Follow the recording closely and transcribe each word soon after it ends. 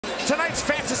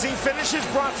Fantasy Finish is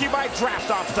brought to you by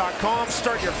DraftOps.com.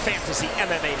 Start your fantasy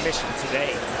MMA mission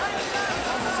today.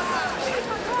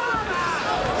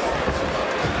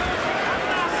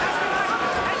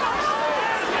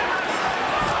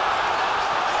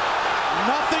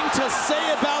 Nothing to say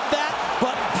about that,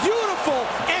 but beautiful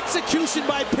execution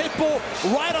by Pitbull.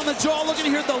 Right on the jaw, looking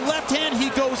here at the left hand, he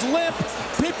goes limp.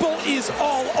 Pitbull is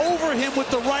all over him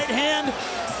with the right hand.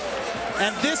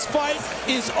 And this fight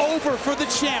is over for the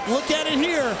champ. Look at it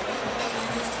here.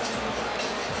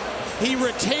 He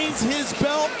retains his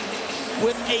belt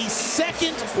with a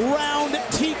second round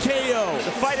TKO.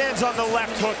 The fight ends on the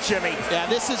left hook, Jimmy. Yeah,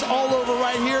 this is all over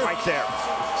right here. Right there.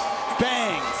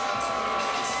 Bang.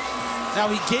 Now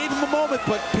he gave him a moment,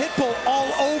 but Pitbull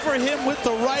all over him with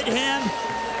the right hand.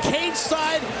 Cage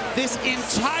side, this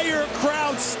entire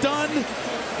crowd stunned.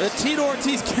 Tito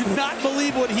Ortiz cannot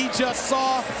believe what he just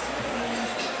saw.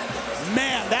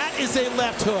 Man, that is a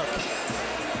left hook.